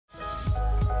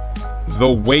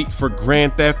The wait for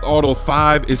Grand Theft Auto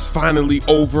 5 is finally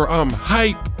over. I'm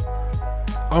hyped.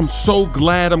 I'm so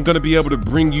glad I'm gonna be able to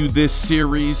bring you this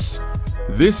series.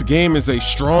 This game is a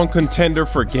strong contender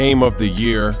for Game of the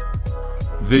Year.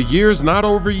 The year's not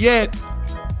over yet,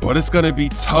 but it's gonna be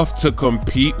tough to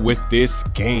compete with this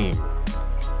game.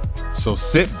 So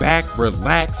sit back,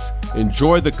 relax,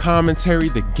 enjoy the commentary,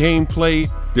 the gameplay.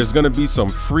 There's gonna be some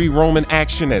free roaming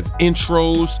action as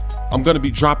intros. I'm gonna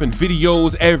be dropping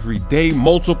videos every day,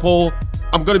 multiple.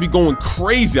 I'm gonna be going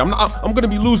crazy. I'm gonna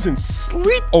be losing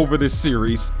sleep over this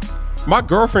series. My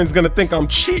girlfriend's gonna think I'm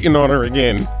cheating on her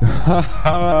again.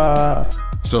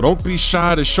 So don't be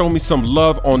shy to show me some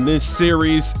love on this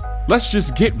series. Let's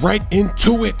just get right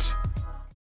into it.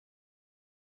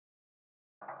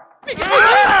 Get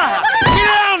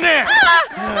down there!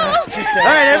 All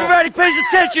right, everybody pays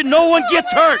attention. No one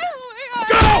gets hurt.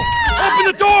 Go! Open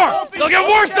the door! They'll get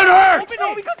worse than hurt!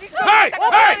 Hey!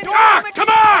 Hey! Ah! Come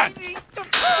on!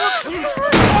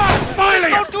 Oh, finally!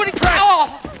 Don't do anything!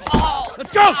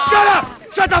 Let's go! Shut up!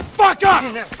 Shut the fuck up!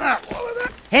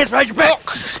 Hands behind your back!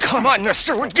 Oh, come on,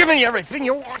 mister. We're giving you everything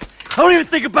you want. Don't even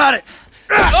think about it.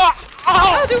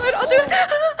 I'll do it.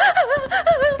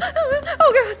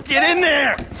 Oh, God. Get in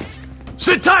there!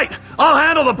 Sit tight! I'll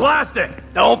handle the blasting!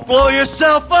 Don't blow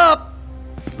yourself up!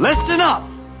 Listen up!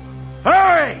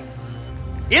 Hurry!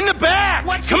 In the back!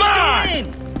 What's Come he on!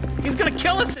 doing? He's gonna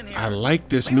kill us in here. I like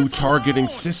this new targeting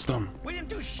system. We didn't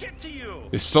do shit to you.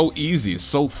 It's so easy, it's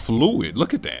so fluid.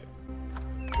 Look at that.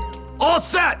 All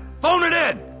set! Phone it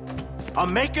in!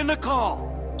 I'm making the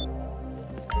call.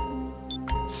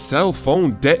 Cell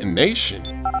phone detonation.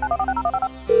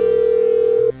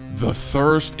 The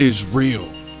thirst is real.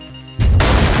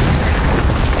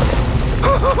 All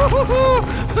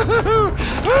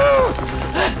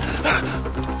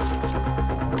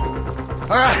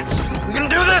right, we gonna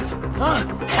do this? Huh?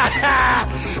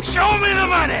 Show me the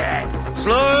money!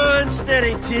 Slow and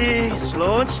steady, T.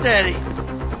 Slow and steady.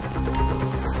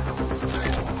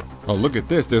 Oh, look at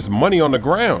this. There's money on the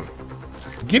ground.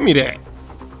 Give me that.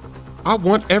 I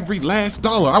want every last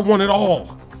dollar. I want it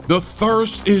all. The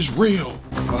thirst is real.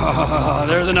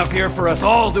 There's enough here for us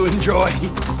all to enjoy.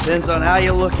 Depends on how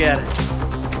you look at it.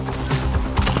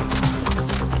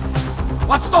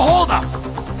 What's the holdup?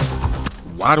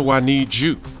 Why do I need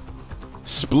you?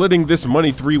 Splitting this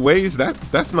money 3 ways?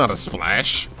 That's not a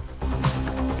splash.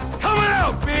 Coming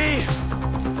out, B!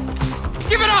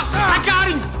 Give it up! I got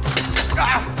him!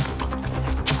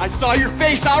 I saw your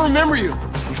face. I'll remember you.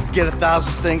 You forget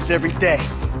 1,000 things every day.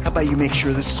 How about you make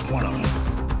sure this is one of them?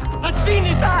 I've seen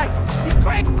his eyes. He's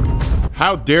great.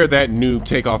 How dare that noob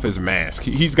take off his mask?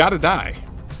 He's gotta die.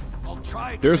 I'll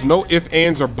try. There's no ifs,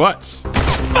 ands, or buts.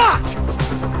 Fuck!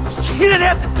 You didn't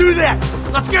have to do that!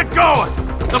 Let's get going!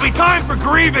 There'll be time for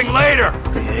grieving later!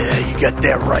 Yeah, you got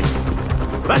that right.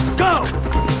 Let's go!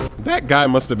 That guy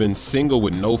must have been single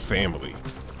with no family.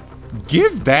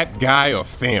 Give that guy a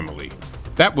family.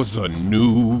 That was a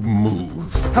new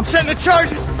move. I'm setting the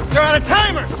charges! They're on a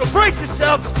timer, so brace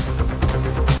yourselves!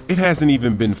 It hasn't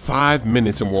even been 5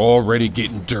 minutes and we're already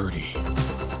getting dirty.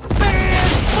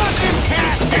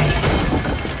 Fan-fucking-tastic!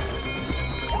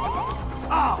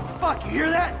 Oh, fuck, you hear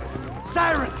that?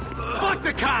 Sirens! Fuck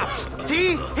the cops!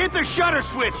 T, hit the shutter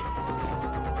switch!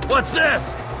 What's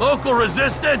this? Local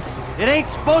resistance? It ain't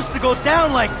supposed to go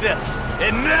down like this.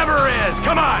 It never is!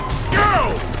 Come on,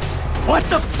 go! What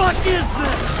the fuck is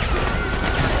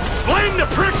this? Blame the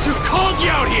pricks who called you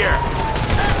out here!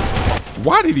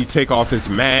 Why did he take off his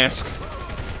mask?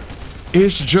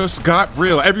 It's just got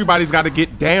real. Everybody's got to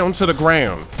get down to the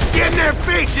ground. Get in their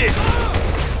faces!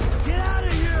 Get out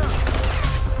of here!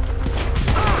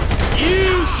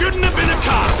 You shouldn't have been a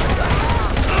cop!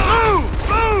 Move!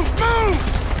 Move!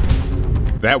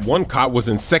 Move! That one cop was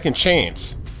in second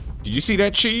chance. Did you see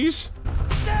that cheese?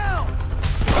 Down!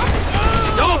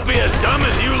 Don't be as dumb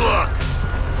as you look!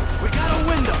 We got a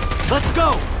window. Let's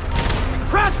go!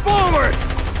 Press forward!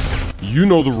 You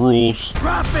know the rules.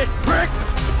 Drop it, prick!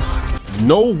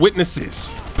 No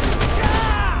witnesses.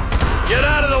 Get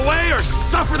out of the way or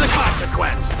suffer the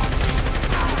consequence!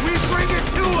 We bring it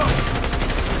to them!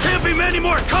 Can't be many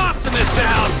more cops in this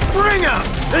town! Bring them!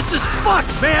 This is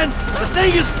fucked, man! The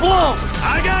thing is blown!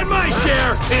 I got my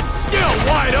share! It's still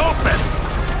wide open!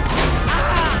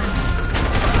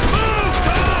 Move,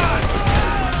 God!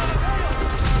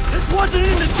 This wasn't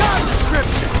in the job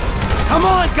description! Come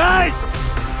on, guys!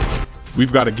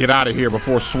 We've got to get out of here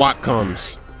before SWAT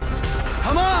comes.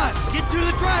 Come on! Get to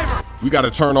the driver! We got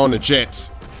to turn on the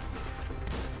jets.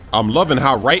 I'm loving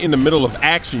how right in the middle of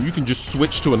action, you can just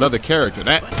switch to another character.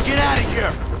 Let's get out of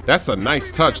here! That's a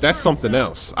nice touch. That's something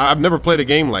else. I've never played a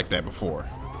game like that before.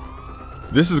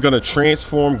 This is gonna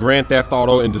transform Grand Theft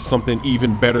Auto into something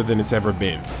even better than it's ever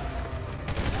been.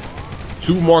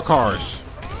 2 more cars.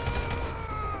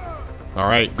 All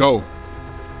right, go.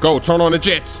 Go, turn on the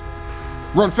jets.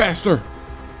 Run faster.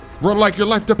 Run like your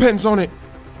life depends on it.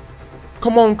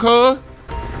 Come on, cuz.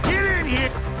 Get in here!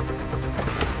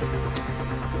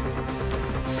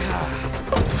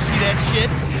 Did you see that shit?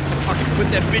 Fucking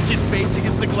put that bitch's face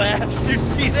against the glass. Did you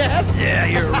see that? Yeah,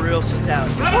 you're a real stout.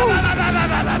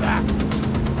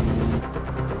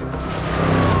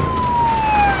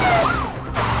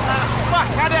 Fuck,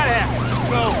 how'd that happen?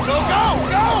 Go, go, go,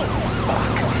 go!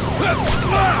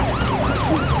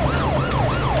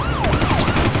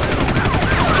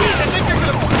 Jeez, I think they're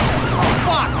gonna... Oh,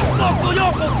 fuck! Local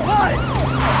yokels, what?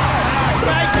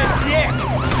 Guy's a dick!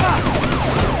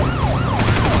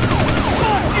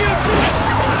 Fuck you!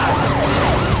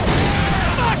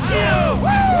 Fuck you!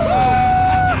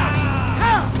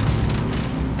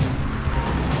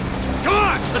 Come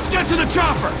on, let's get to the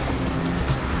chopper.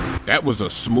 That was a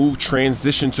smooth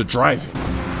transition to driving.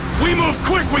 We move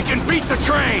quick, we can beat the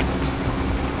train!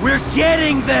 We're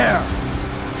getting there!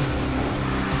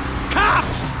 Cops!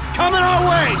 Coming our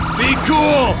way! Be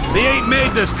cool! They ain't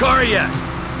made this car yet!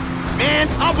 Man,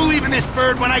 I'll believe in this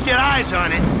bird when I get eyes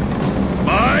on it.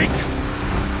 Mike!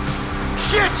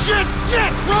 Shit, shit,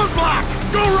 shit! Roadblock!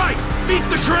 Go right! Beat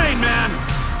the train, man!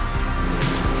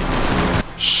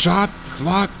 Shot,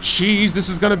 clock, cheese. This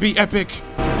is gonna be epic.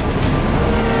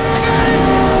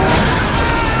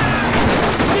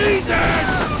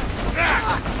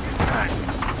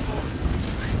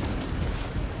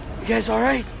 You guys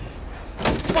alright?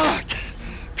 Fuck!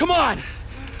 Come on!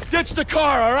 Ditch the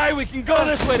car, alright? We can go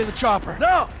this way to the chopper.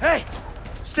 No! Hey!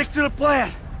 Stick to the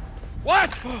plan!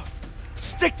 What?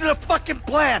 Stick to the fucking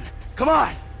plan! Come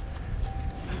on!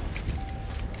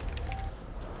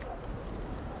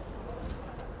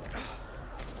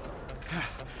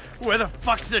 Where the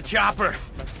fuck's the chopper?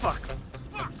 Fuck.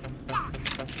 Fuck. Fuck.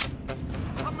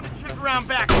 I'm gonna check around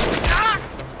back. Ah!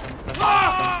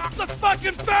 Oh, the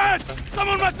fucking fence!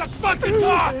 Someone must have fucking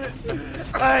talked!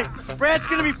 Alright, Brad's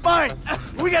gonna be fine.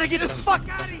 We gotta get the fuck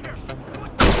out of here.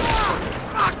 Ah!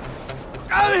 Fuck!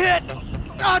 I'm hit!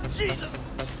 Oh, Jesus!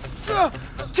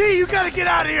 T, you gotta get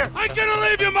out of here! I'm gonna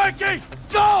leave you, Mikey!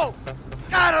 Go!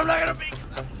 God, I'm not gonna be...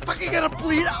 I'm fucking gonna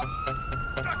bleed out.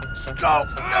 Go!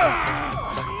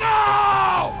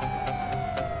 No!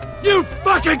 You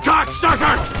fucking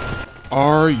cocksuckers!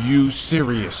 Are you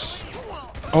serious?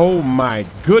 Oh my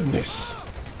goodness.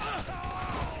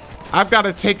 I've got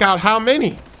to take out how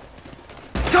many?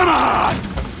 Come on!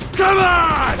 Come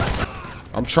on!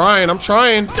 I'm trying.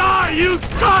 Die, you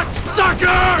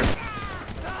cocksuckers!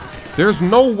 There's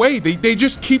no way. They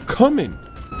just keep coming.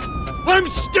 I'm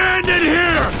standing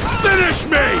here! Finish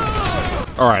me!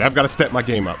 All right, I've got to step my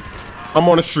game up. I'm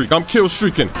on a streak. I'm kill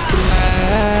streaking.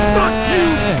 Fuck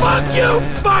you! Fuck you!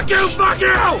 Fuck you! Fuck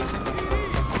you!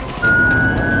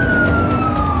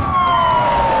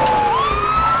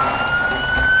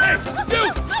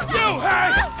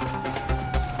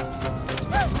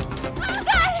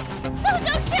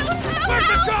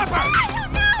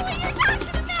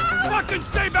 Fucking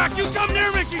stay back! You come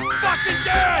near me, she's fucking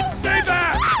dead! Stay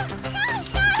back!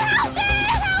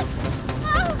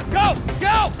 Go!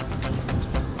 Go!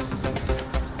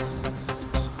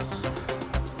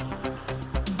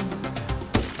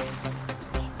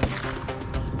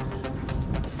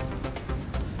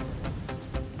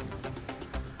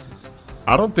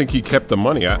 I don't think he kept the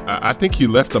money. I think he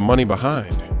left the money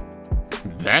behind.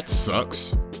 That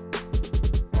sucks.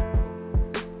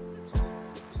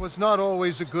 Was not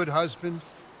always a good husband,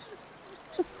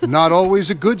 not always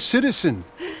a good citizen.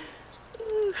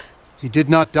 He did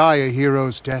not die a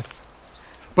hero's death,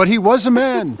 but he was a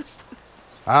man.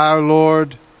 Our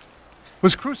Lord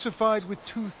was crucified with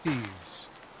 2 thieves,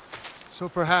 so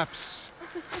perhaps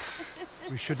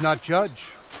we should not judge.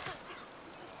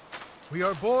 We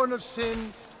are born of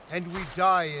sin, and we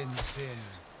die in sin.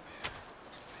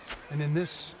 And in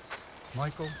this,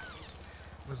 Michael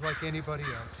was like anybody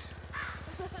else.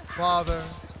 Father,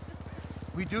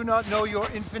 we do not know your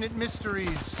infinite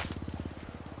mysteries,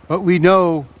 but we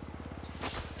know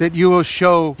that you will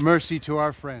show mercy to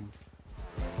our friend.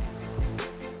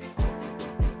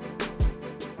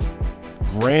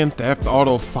 Grand Theft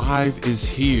Auto 5 is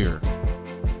here.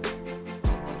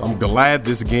 I'm glad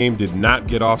this game did not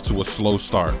get off to a slow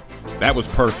start. That was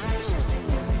perfect.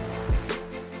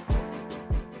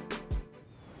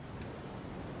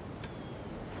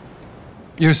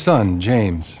 Your son,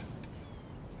 James.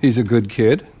 He's a good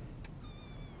kid.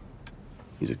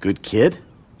 He's a good kid?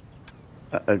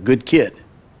 A good kid?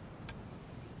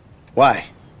 Why?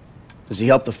 Does he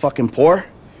help the fucking poor?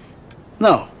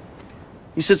 No.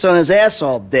 He sits on his ass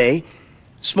all day,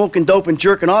 smoking dope and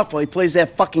jerking off while he plays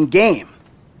that fucking game.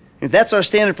 If that's our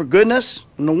standard for goodness,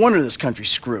 no wonder this country's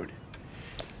screwed.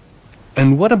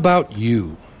 And what about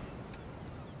you?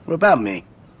 What about me?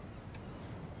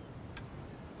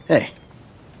 Hey.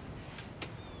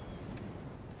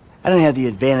 I don't have the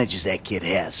advantages that kid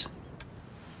has.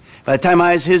 By the time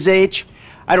I was his age,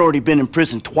 I'd already been in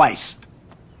prison twice.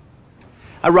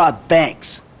 I robbed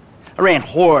banks. I ran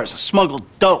whores. I smuggled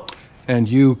dope. And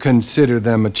you consider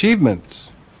them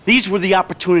achievements? These were the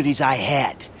opportunities I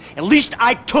had. At least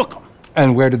I took them.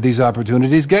 And where did these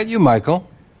opportunities get you, Michael?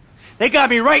 They got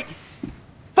me right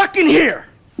fucking here.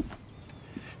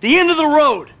 The end of the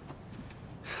road.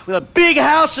 With a big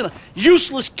house and a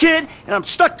useless kid, and I'm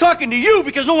stuck talking to you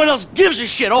because no one else gives a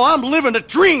shit. Oh, I'm living a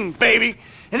dream, baby.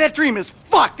 And that dream is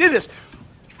fucked. It is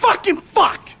fucking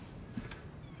fucked.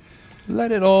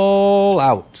 Let it all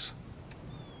out.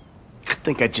 I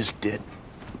think I just did.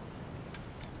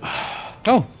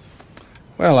 Oh.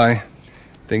 Well, I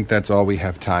think that's all we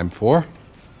have time for.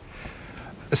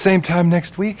 Same time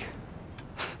next week?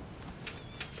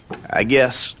 I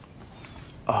guess.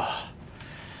 Oh.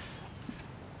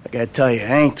 I gotta tell you,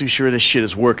 I ain't too sure this shit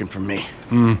is working for me.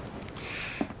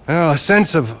 Well, a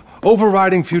sense of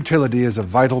overriding futility is a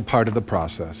vital part of the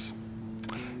process.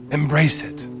 Embrace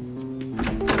it.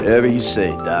 Whatever you say,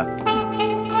 Doc.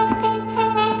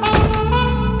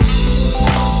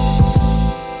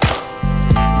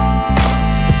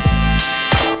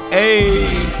 Hey,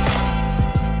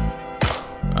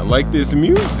 I like this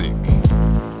music.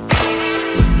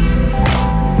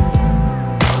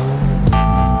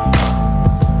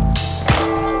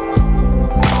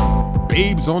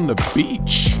 Babes on the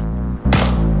beach.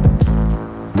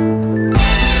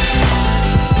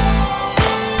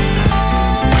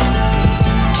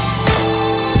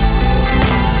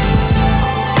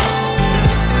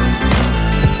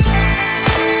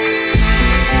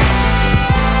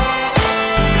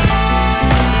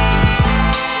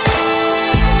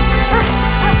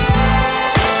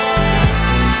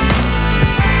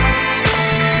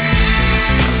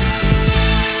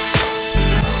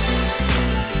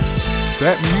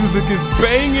 That music is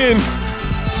banging.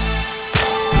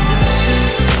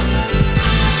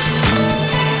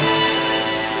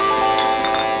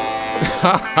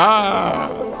 Ha ha.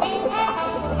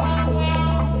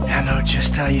 I know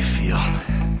just how you feel.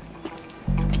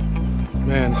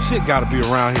 Man, shit gotta be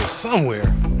around here somewhere.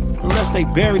 Unless they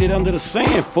buried it under the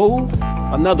sand, fool.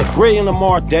 Another brilliant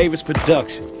Lamar Davis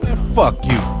production. Man, fuck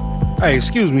you. Hey,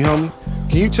 excuse me, homie.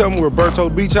 Can you tell me where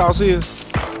Berto Beach House is?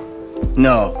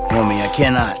 No, homie, I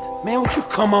cannot. Man, won't you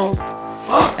come on?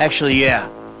 Fuck. Actually, yeah.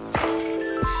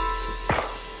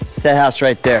 It's that house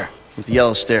right there, with the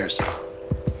yellow stairs.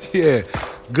 Yeah,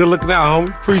 good looking out,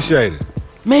 homie. Appreciate it.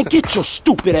 Man, get your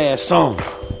stupid ass on.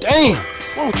 Damn.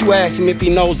 Why don't you ask him if he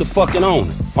knows the fucking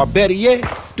owner? Or better yet,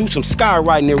 do some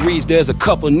skywriting that reads there's a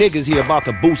couple niggas here about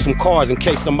to boost some cars in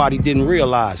case somebody didn't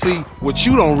realize. See, what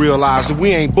you don't realize is we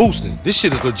ain't boosting. This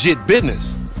shit is legit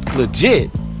business. Legit?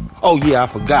 Oh yeah, I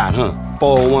forgot, huh?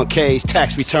 401ks,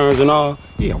 tax returns and all?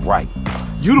 Yeah, right.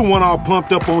 You the one all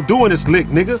pumped up on doing this lick,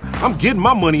 nigga. I'm getting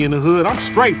my money in the hood. I'm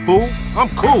straight, fool. I'm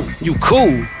cool. You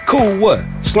cool? Cool what?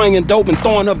 Slinging dope and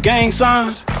throwing up gang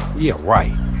signs? Yeah,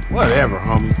 right. Whatever,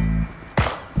 homie.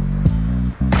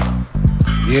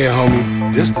 Yeah,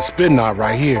 homie. This the spin knot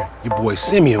right here. Your boy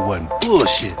Simeon wasn't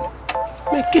bullshitting.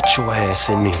 Man, get your ass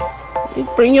in there. Hey,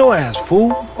 bring your ass,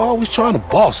 fool. Always trying to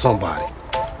boss somebody.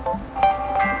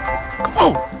 Come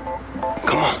on.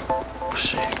 Come on.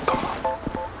 Shit, come on.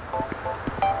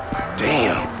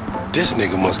 Damn. This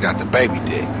nigga must got the baby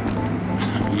dick.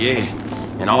 Yeah,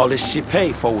 and all this shit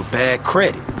paid for with bad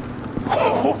credit.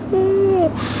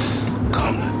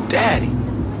 Come to daddy.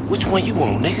 Which one you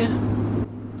want, nigga?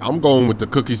 I'm going with the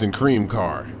cookies and cream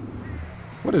car.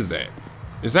 What is that?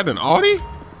 Is that an Audi?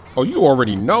 Oh, you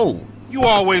already know. You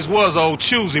always was old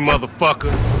choosy,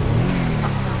 motherfucker.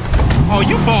 Oh,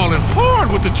 you balling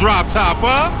hard with the drop top,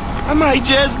 huh? I might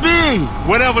just be.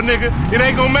 Whatever, nigga. It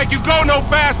ain't gonna make you go no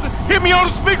faster. Hit me on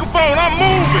the speakerphone. I'm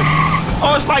moving.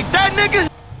 Oh, it's like that, nigga?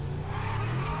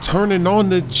 Turning on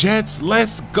the jets.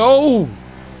 Let's go.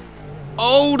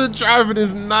 Oh, the driving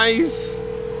is nice.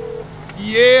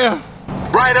 Yeah.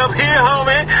 Right up here,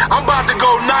 homie. I'm about to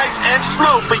go nice and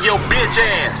slow for your bitch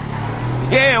ass.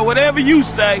 Yeah, whatever you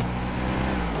say.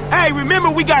 Hey, remember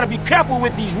we gotta be careful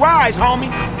with these rides, homie.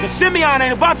 The Simeon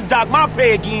ain't about to dock my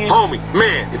pay again. Homie,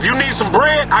 man, if you need some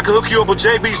bread, I can hook you up with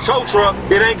JB's tow truck.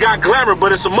 It ain't got glamour,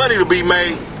 but it's some money to be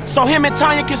made. So him and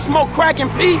Tanya can smoke crack in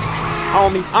peace?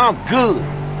 Homie, I'm good.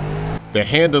 The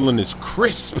handling is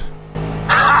crisp.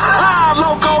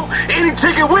 not, loco. Any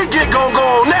ticket we get gon'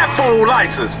 go on that fool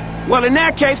license. Well, in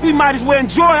that case, we might as well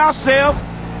enjoy ourselves.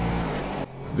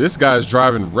 This guy's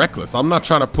driving reckless. I'm not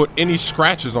trying to put any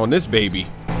scratches on this baby.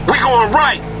 We going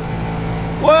right.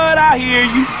 What? I hear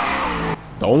you.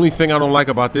 The only thing I don't like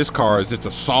about this car is it's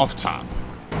a soft top.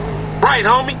 Right,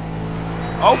 homie.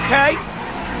 Okay.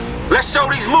 Let's show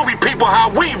these movie people how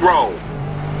we roll.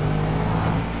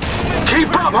 Keep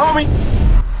up, homie.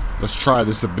 Let's try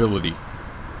this ability.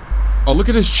 Oh, look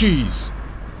at this cheese.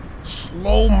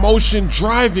 Slow motion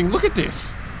driving. Look at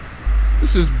this.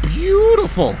 This is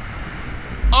beautiful.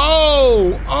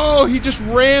 Oh, he just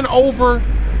ran over.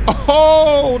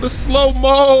 Oh, the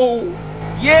slow-mo.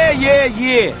 Yeah.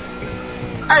 Hey,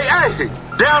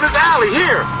 down this alley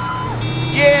here.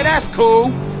 Yeah, that's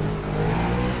cool.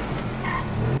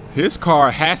 His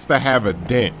car has to have a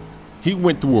dent. He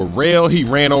went through a rail, he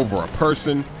ran over a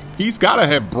person. He's gotta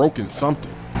have broken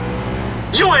something.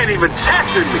 You ain't even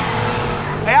testing me.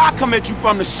 Hey, I'll come at you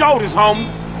from the shoulders, homie.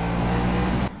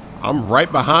 I'm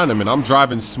right behind him and I'm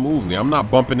driving smoothly. I'm not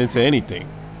bumping into anything.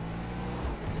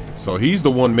 So he's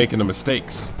the one making the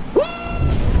mistakes.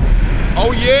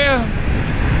 Oh yeah!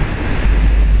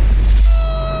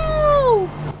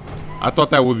 I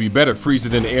thought that would be better, freeze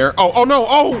it in the air. Oh no,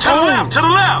 To the left, to the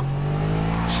left!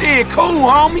 Shit, cool,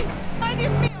 homie.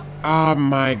 Oh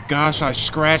my gosh, I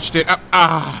scratched it.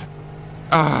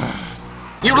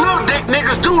 You little dick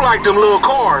niggas do like them little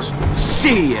cars.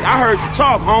 Shit, I heard you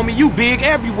talk, homie. You big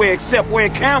everywhere except where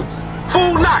it counts.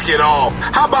 Fool, knock it off.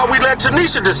 How about we let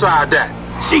Tanisha decide that?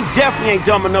 She definitely ain't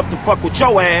dumb enough to fuck with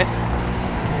your ass.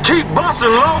 Keep busting,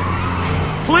 low.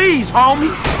 Please,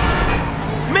 homie.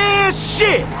 Man,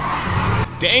 shit.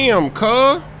 Damn,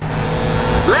 cuh.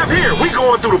 Left here, we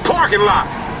going through the parking lot.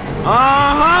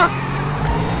 Uh-huh.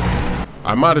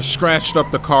 I might have scratched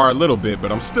up the car a little bit,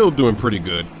 but I'm still doing pretty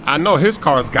good. I know his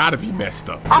car's gotta be messed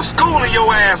up. I'm schooling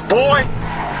your ass, boy.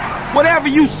 Whatever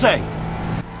you say.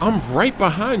 I'm right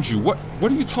behind you. What are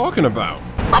you talking about?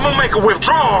 I'm gonna make a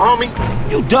withdrawal, homie.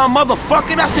 You dumb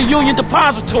motherfucker, that's the Union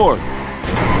Depository.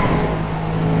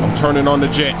 I'm turning on the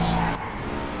jets.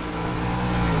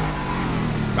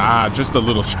 Just a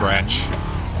little scratch.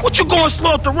 What you going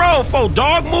slow up the road for,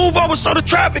 dog? Move over so the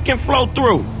traffic can flow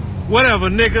through. Whatever,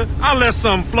 nigga. I'll let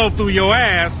something flow through your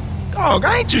ass. Dog,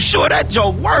 I ain't too sure that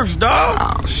joke works, dog.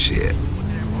 Oh, shit.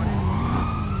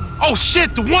 Oh,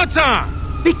 shit, the one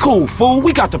time. Be cool, fool.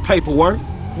 We got the paperwork.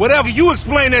 Whatever, you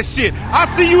explain that shit. I'll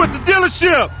see you at the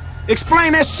dealership.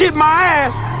 Explain that shit my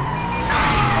ass.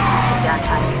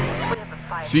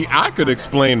 See, I could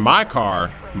explain my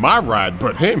car, my ride,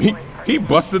 but him, he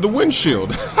busted the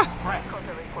windshield.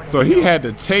 So he had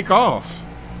to take off.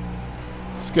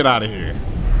 Let's get out of here.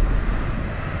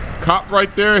 Cop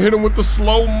right there, hit him with the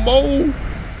slow-mo.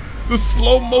 The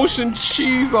slow motion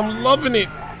cheese, I'm loving it.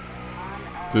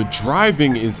 The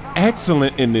driving is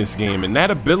excellent in this game, and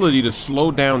that ability to slow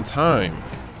down time,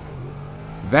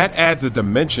 that adds a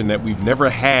dimension that we've never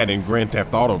had in Grand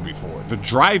Theft Auto before. The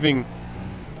driving,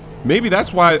 maybe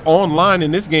that's why online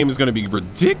in this game is going to be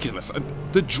ridiculous.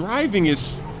 The driving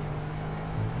is,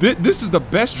 this is the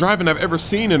best driving I've ever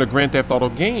seen in a Grand Theft Auto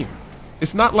game.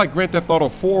 It's not like Grand Theft Auto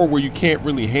 4 where you can't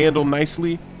really handle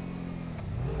nicely.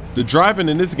 The driving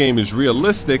in this game is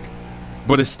realistic,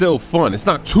 but it's still fun. It's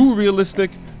not too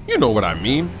realistic. You know what I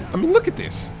mean. I mean, look at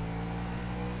this.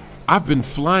 I've been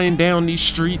flying down these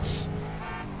streets,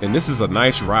 and this is a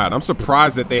nice ride. I'm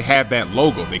surprised that they have that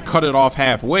logo. They cut it off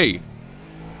halfway.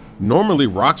 Normally,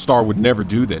 Rockstar would never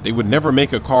do that. They would never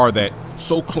make a car that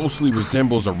so closely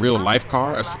resembles a real life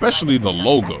car, especially the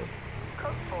logo.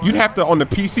 You'd have to, on the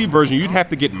PC version, you'd have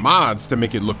to get mods to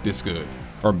make it look this good,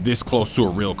 or this close to a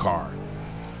real car.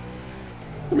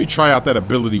 Let me try out that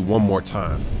ability one more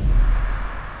time.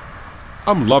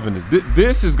 I'm loving this.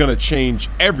 This is gonna change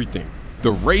everything.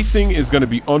 The racing is gonna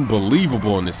be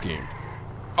unbelievable in this game.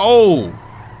 Oh,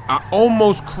 I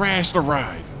almost crashed a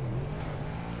ride.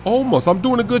 Almost. I'm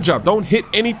doing a good job. Don't hit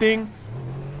anything.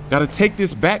 Gotta take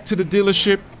this back to the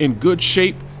dealership in good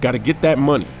shape. Gotta get that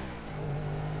money.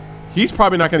 He's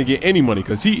probably not gonna get any money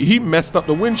because he messed up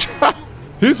the windshield.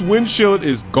 His windshield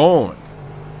is gone.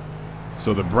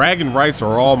 So the bragging rights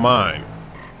are all mine.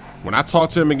 When I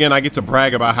talk to him again, I get to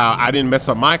brag about how I didn't mess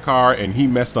up my car and he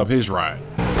messed up his ride.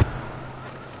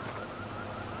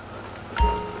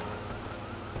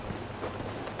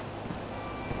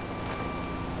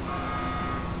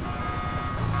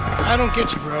 I don't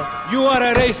get you, bro. You are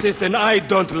a racist and I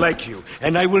don't like you.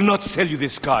 And I will not sell you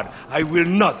this car. I will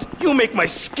not. You make my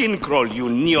skin crawl, you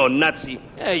neo-Nazi.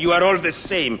 You are all the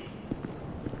same.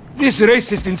 This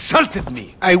racist insulted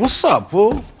me. Hey, what's up,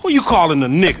 fool? Who you calling a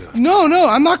nigga? No,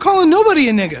 I'm not calling nobody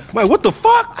a nigga. Wait, what the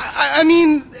fuck? I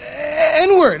mean,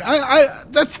 N-word.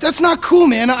 That's not cool,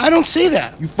 man. I don't say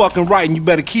that. You fucking right, and you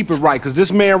better keep it right, because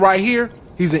this man right here,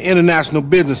 he's an international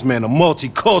businessman, a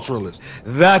multiculturalist.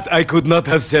 That I could not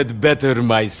have said better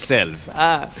myself.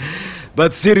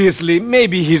 But seriously,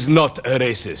 maybe he's not a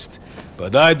racist.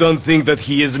 But I don't think that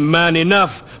he is man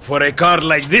enough for a car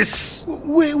like this.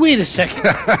 Wait a second.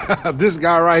 This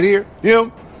guy right here,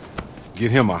 him, get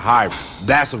him a hybrid.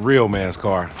 That's a real man's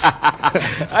car.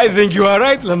 I think you are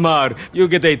right, Lamar. You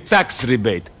get a tax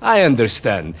rebate. I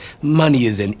understand. Money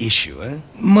is an issue, eh?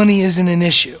 Money isn't an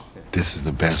issue. This is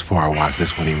the best part. Watch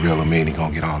this when he reel him in. He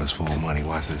gonna get all his full money.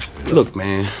 Watch this. Look,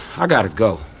 man, I gotta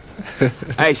go.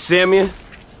 Hey, Simeon,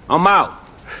 I'm out.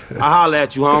 I'll holler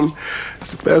at you, homie.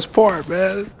 It's the best part,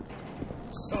 man.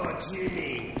 So,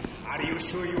 Jimmy, are you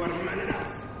sure you are man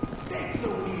enough? Take the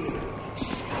wheel.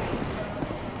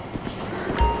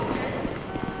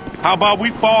 How about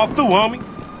we fall through, homie?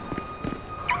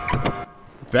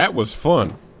 That was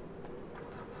fun.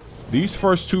 These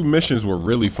first 2 missions were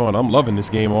really fun. I'm loving this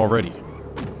game already.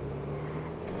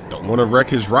 Don't want to wreck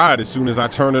his ride as soon as I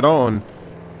turn it on.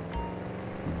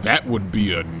 That would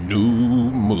be a new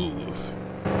move.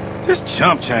 This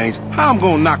chump change. How I'm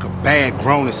gonna knock a bad,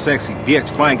 grown and sexy bitch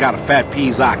if I ain't got a fat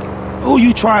peasocket? Who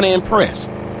you trying to impress?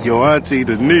 Your auntie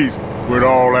Denise. With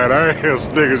all that ass,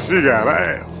 nigga, she got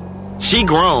ass. She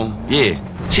grown, yeah.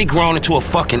 She grown into a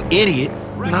fucking idiot.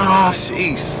 Nah,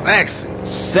 she's sexy.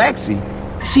 Sexy?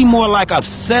 She more like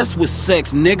obsessed with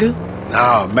sex, nigga.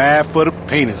 Nah, mad for the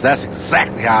penis. That's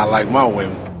exactly how I like my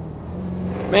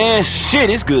women. Man,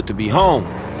 shit, it's good to be home.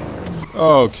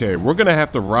 Okay, we're gonna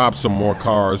have to rob some more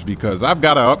cars because I've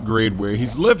got to upgrade where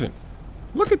he's living.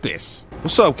 Look at this.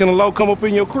 What's up? Can a low come up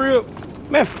in your crib?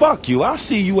 Man, fuck you. I'll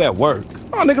see you at work.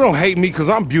 Oh, nigga, don't hate me because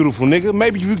I'm beautiful, nigga.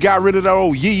 Maybe if you got rid of that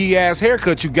old yee-yee ass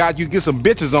haircut you got, you get some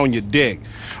bitches on your dick.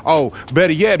 Oh,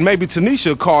 better yet, maybe Tanisha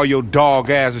will call your dog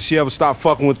ass if she ever stop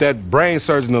fucking with that brain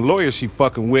surgeon, the lawyer she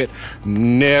fucking with.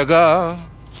 Nigga.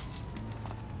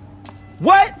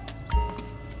 What?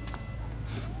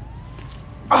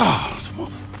 Oh, this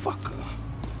motherfucker.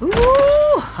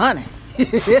 Ooh, honey.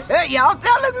 Y'all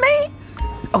telling me?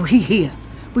 Oh, he here.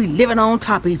 We living on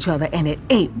top of each other and it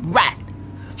ain't right.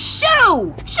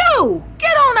 Shoo! Shoo!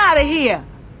 Get on out of here.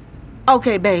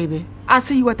 Okay, baby. I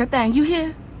see you at the thing. You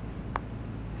hear?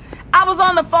 I was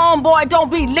on the phone, boy.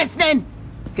 Don't be listening.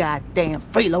 Goddamn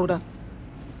freeloader.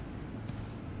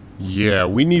 Yeah,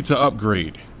 we need to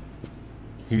upgrade.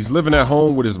 He's living at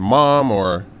home with his mom,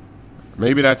 or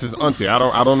maybe that's his auntie. I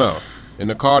don't know. In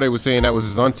the car they were saying that was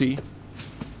his auntie.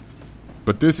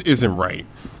 But this isn't right.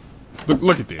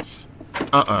 Look at this.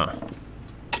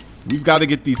 We've got to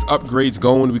get these upgrades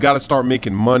going. We got to start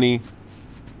making money.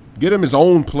 Get him his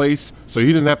own place so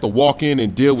he doesn't have to walk in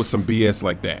and deal with some BS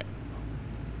like that.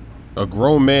 A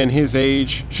grown man his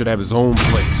age should have his own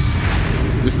place.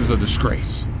 This is a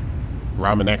disgrace.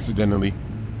 Ramen accidentally.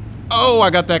 Oh, I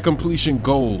got that completion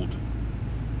gold.